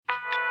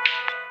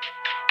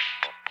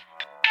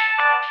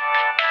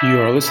You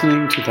are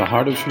listening to the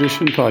Heart of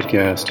Tradition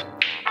podcast.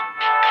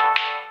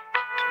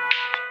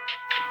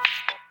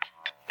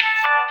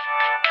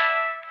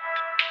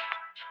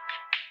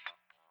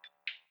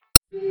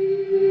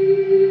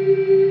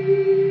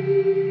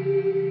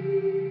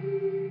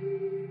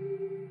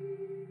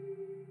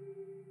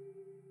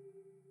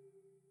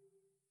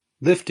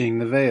 Lifting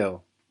the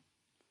Veil.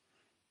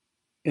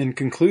 In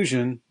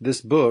conclusion, this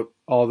book,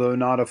 although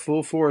not a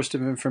full forest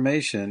of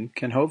information,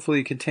 can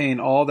hopefully contain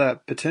all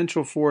that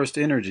potential forest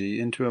energy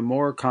into a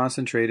more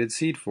concentrated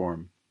seed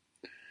form.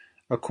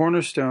 A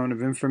cornerstone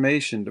of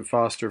information to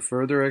foster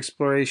further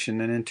exploration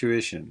and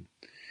intuition.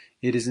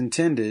 It is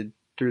intended,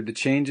 through the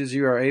changes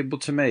you are able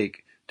to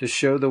make, to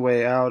show the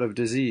way out of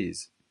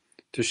disease,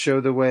 to show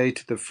the way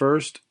to the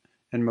first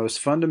and most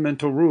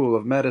fundamental rule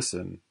of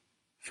medicine: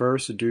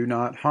 first, do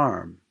not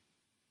harm.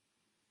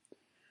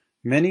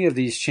 Many of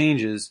these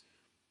changes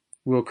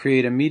will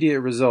create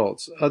immediate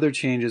results. Other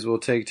changes will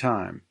take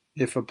time.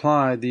 If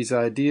applied, these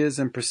ideas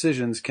and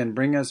precisions can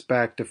bring us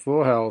back to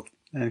full health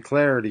and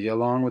clarity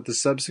along with the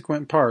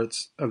subsequent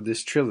parts of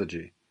this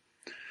trilogy.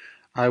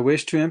 I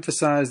wish to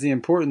emphasize the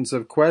importance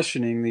of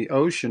questioning the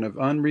ocean of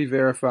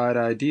unre-verified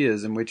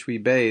ideas in which we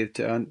bathe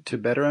to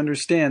better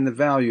understand the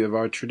value of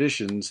our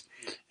traditions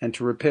and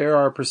to repair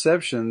our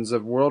perceptions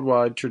of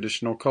worldwide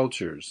traditional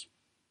cultures,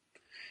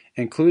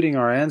 including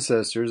our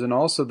ancestors and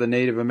also the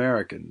Native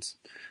Americans.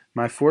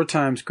 My 4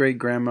 times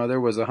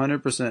great-grandmother was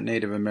 100%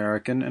 Native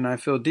American, and I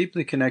feel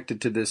deeply connected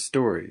to this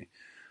story.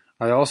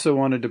 I also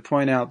wanted to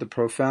point out the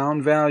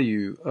profound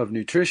value of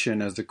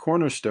nutrition as the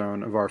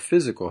cornerstone of our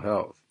physical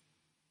health.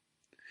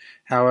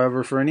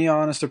 However, for any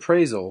honest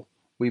appraisal,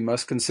 we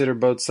must consider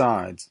both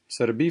sides.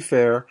 So to be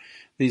fair,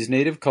 these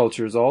native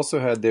cultures also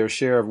had their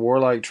share of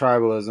warlike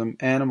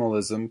tribalism,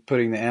 animalism,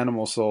 putting the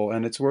animal soul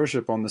and its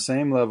worship on the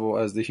same level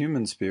as the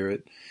human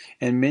spirit,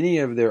 and many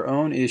of their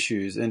own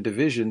issues and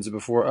divisions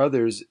before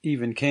others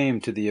even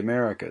came to the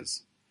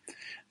Americas.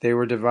 They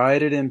were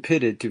divided and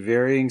pitted to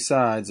varying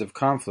sides of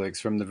conflicts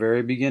from the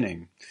very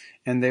beginning,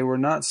 and they were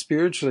not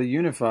spiritually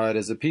unified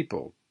as a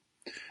people.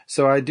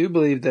 So I do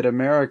believe that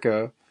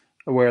America,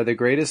 where the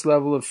greatest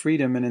level of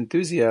freedom and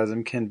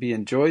enthusiasm can be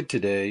enjoyed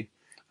today,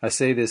 I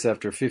say this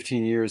after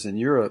 15 years in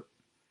Europe,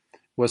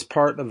 was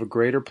part of a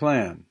greater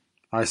plan.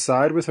 I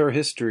side with her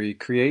history,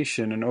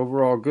 creation, and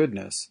overall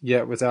goodness,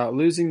 yet without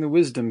losing the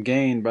wisdom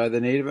gained by the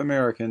Native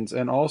Americans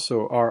and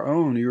also our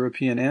own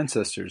European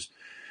ancestors,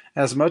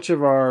 as much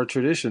of our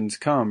traditions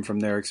come from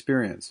their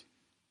experience.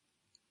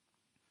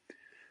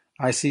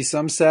 I see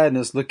some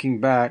sadness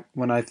looking back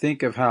when I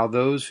think of how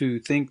those who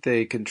think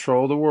they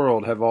control the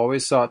world have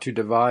always sought to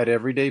divide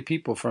everyday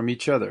people from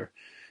each other,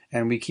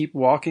 and we keep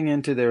walking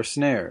into their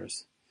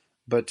snares.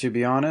 But to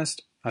be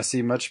honest, I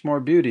see much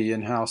more beauty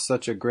in how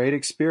such a great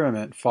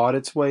experiment fought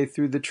its way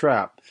through the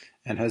trap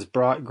and has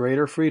brought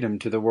greater freedom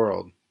to the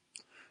world.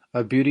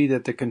 A beauty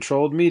that the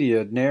controlled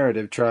media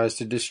narrative tries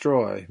to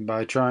destroy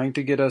by trying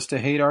to get us to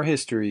hate our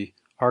history,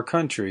 our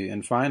country,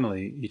 and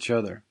finally, each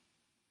other.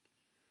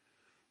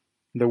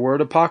 The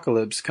word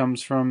apocalypse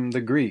comes from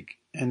the Greek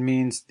and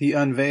means the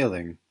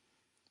unveiling.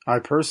 I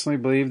personally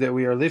believe that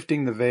we are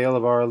lifting the veil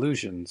of our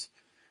illusions.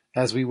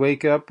 As we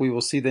wake up, we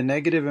will see the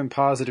negative and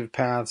positive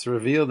paths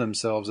reveal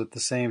themselves at the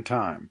same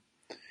time.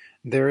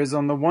 There is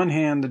on the one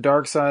hand the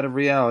dark side of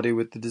reality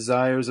with the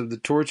desires of the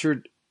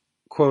tortured,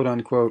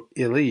 quote-unquote,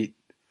 elite,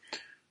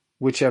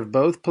 which have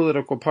both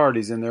political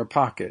parties in their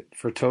pocket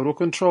for total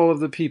control of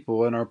the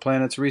people and our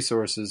planet's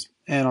resources,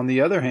 and on the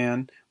other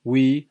hand,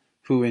 we,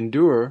 who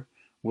endure,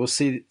 will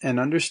see and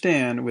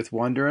understand with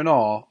wonder and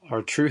awe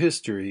our true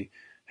history,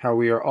 how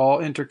we are all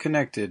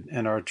interconnected,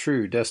 and our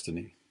true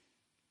destiny.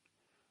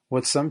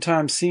 What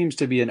sometimes seems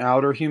to be an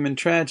outer human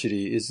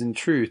tragedy is in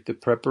truth the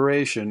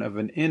preparation of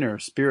an inner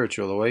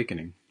spiritual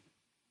awakening.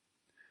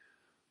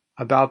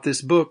 About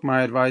this book,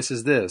 my advice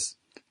is this: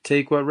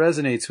 take what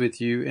resonates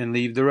with you and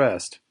leave the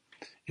rest.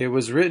 It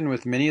was written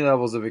with many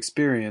levels of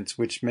experience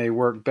which may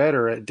work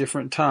better at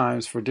different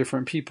times for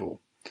different people,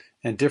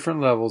 and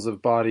different levels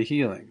of body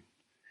healing.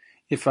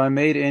 If I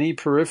made any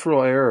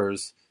peripheral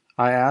errors,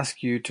 I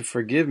ask you to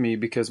forgive me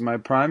because my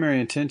primary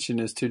intention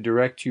is to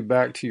direct you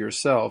back to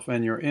yourself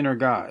and your inner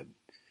guide,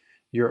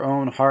 your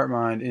own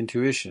heart-mind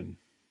intuition.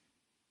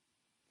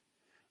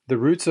 The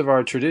roots of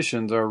our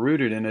traditions are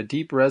rooted in a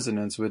deep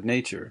resonance with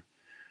nature,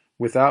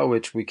 without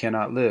which we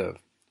cannot live.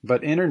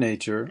 But inner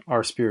nature,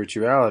 our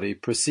spirituality,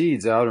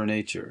 precedes outer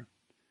nature.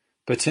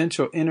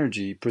 Potential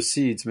energy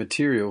precedes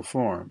material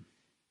form.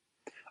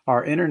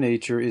 Our inner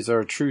nature is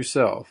our true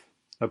self.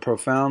 A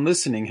profound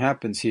listening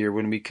happens here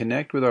when we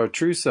connect with our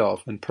true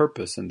self and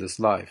purpose in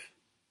this life.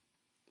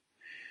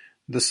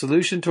 The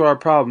solution to our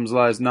problems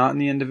lies not in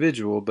the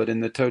individual, but in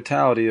the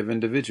totality of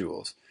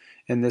individuals.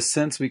 In this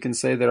sense, we can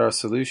say that our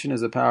solution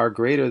is a power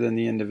greater than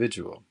the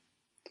individual.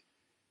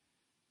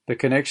 The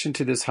connection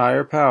to this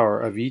higher power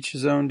of each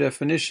his own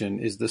definition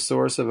is the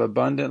source of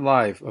abundant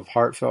life, of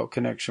heartfelt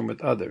connection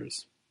with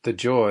others, the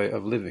joy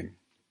of living.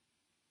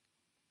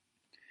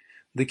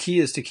 The key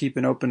is to keep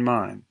an open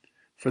mind.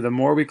 For the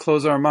more we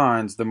close our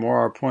minds, the more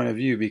our point of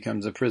view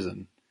becomes a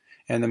prison.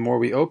 And the more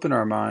we open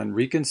our mind,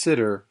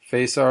 reconsider,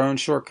 face our own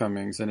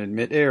shortcomings, and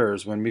admit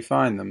errors when we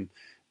find them,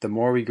 the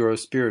more we grow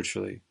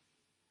spiritually,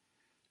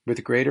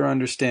 with greater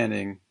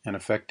understanding and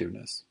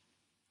effectiveness.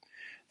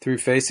 Through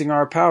facing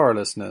our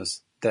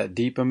powerlessness, that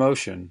deep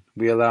emotion,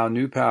 we allow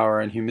new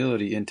power and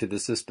humility into the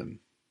system.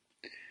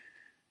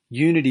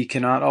 Unity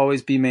cannot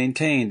always be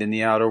maintained in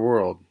the outer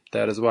world.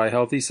 That is why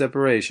healthy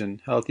separation,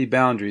 healthy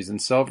boundaries,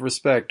 and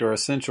self-respect are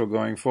essential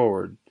going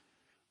forward.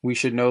 We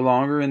should no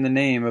longer, in the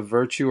name of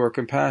virtue or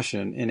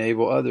compassion,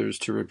 enable others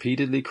to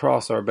repeatedly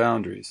cross our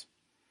boundaries.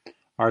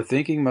 Our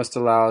thinking must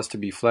allow us to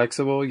be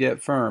flexible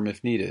yet firm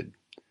if needed.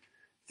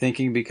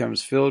 Thinking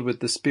becomes filled with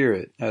the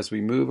Spirit as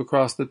we move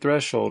across the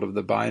threshold of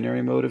the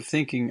binary mode of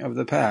thinking of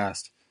the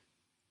past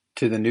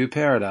to the new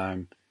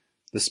paradigm,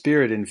 the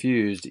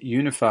Spirit-infused,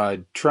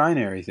 unified,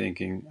 trinary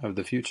thinking of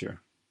the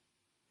future.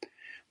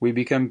 We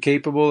become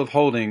capable of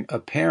holding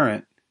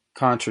apparent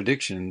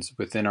contradictions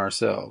within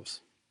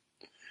ourselves,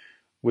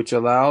 which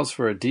allows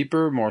for a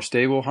deeper, more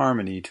stable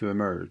harmony to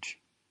emerge.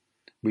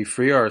 We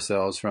free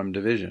ourselves from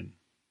division.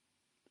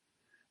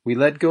 We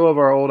let go of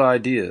our old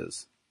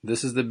ideas.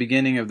 This is the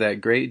beginning of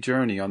that great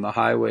journey on the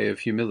highway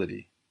of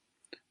humility.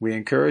 We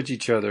encourage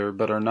each other,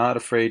 but are not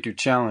afraid to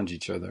challenge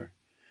each other.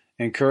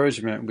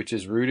 Encouragement which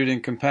is rooted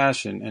in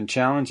compassion and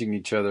challenging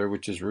each other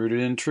which is rooted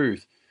in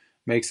truth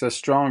makes us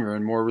stronger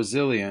and more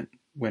resilient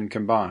when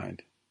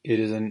combined. It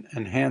is an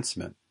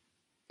enhancement.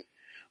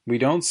 We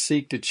don't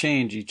seek to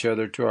change each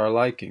other to our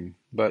liking,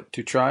 but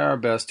to try our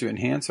best to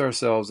enhance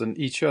ourselves and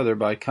each other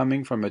by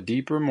coming from a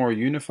deeper, more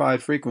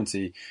unified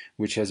frequency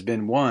which has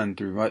been won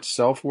through much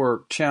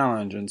self-work,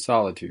 challenge, and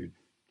solitude.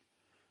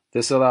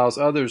 This allows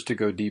others to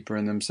go deeper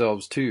in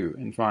themselves too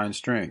and find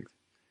strength.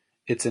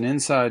 It's an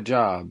inside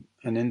job,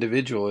 an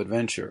individual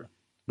adventure.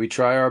 We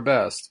try our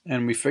best,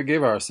 and we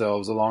forgive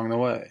ourselves along the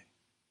way.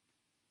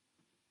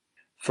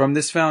 From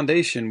this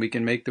foundation, we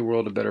can make the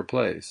world a better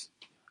place.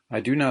 I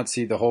do not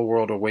see the whole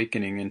world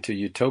awakening into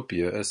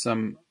utopia as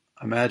some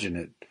imagine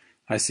it.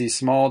 I see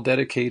small,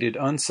 dedicated,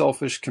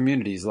 unselfish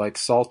communities like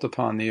salt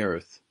upon the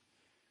earth.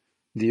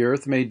 The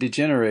earth may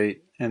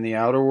degenerate, and the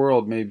outer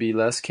world may be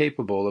less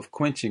capable of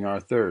quenching our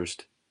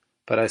thirst,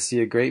 but I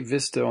see a great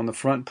vista on the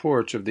front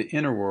porch of the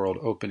inner world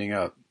opening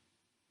up.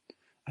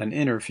 An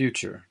inner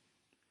future,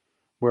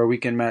 where we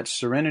can match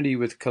serenity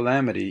with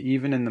calamity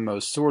even in the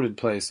most sordid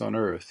place on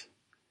earth.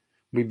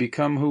 We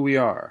become who we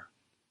are,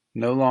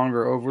 no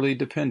longer overly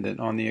dependent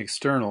on the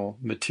external,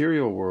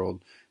 material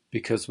world,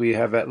 because we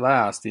have at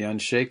last the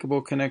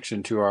unshakable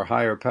connection to our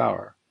higher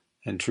power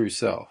and true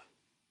self.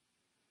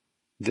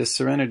 This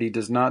serenity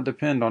does not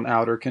depend on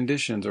outer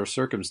conditions or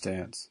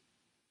circumstance.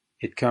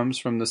 It comes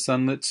from the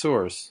sunlit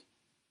source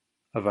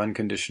of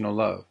unconditional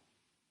love.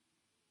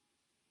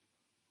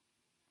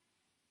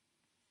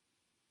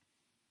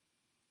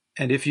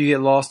 And if you get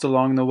lost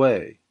along the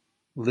way,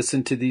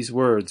 listen to these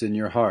words in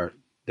your heart.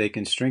 They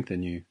can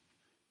strengthen you.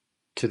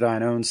 To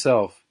thine own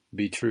self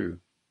be true.